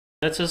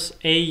Letters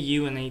A,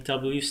 U, and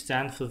AW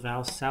stand for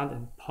vowel sound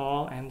in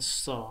paw and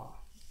saw.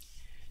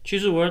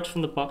 Choose a word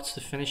from the box to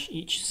finish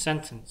each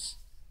sentence.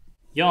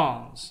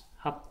 yawns,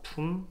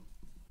 하품,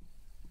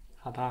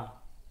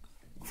 하다.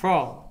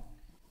 crawl,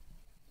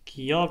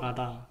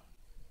 기어가다.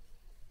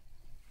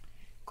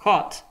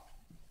 caught,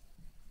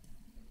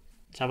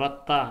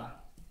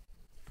 잡았다.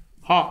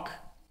 hawk,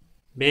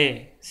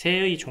 매,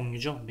 새의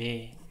종류죠.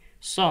 매.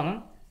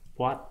 saw는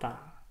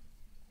보았다.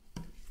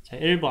 자,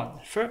 1번.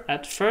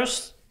 At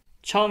first,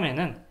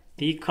 처음에는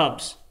the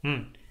cubs.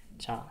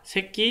 자,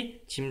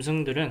 새끼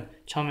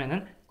짐승들은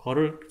처음에는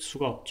걸을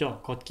수가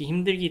없죠. 걷기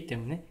힘들기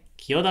때문에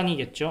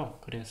기어다니겠죠.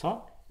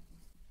 그래서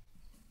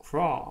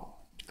crawl.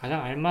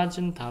 가장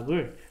알맞은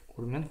답을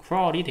고르면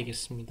crawl이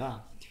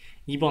되겠습니다.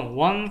 2번.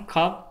 one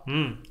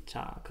cub.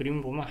 자,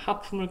 그림 보면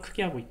하품을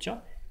크게 하고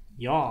있죠.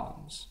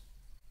 yawns.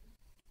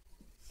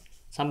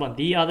 3번.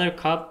 the other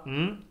cub.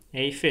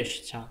 a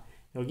fish. 자,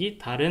 여기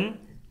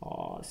다른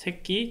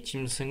새끼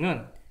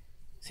짐승은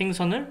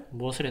생선을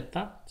무엇을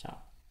했다?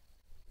 자,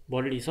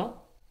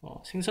 멀리서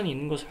생선이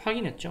있는 것을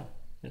확인했죠.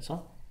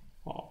 그래서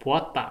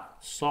보았다.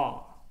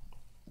 saw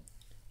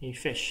a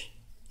fish.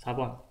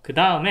 4번. 그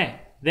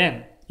다음에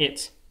then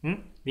it,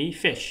 the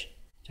fish.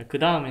 자, 그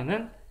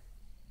다음에는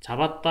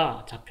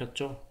잡았다,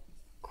 잡혔죠.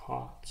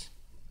 caught.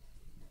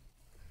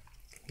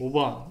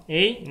 5번.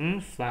 A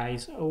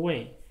flies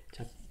away.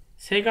 자,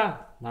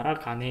 새가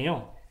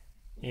날아가네요.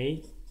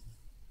 A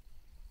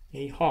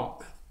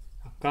hawk.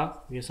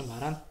 아까 위에서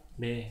말한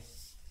매.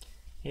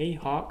 A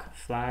hawk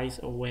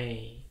flies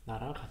away.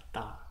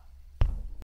 날아갔다.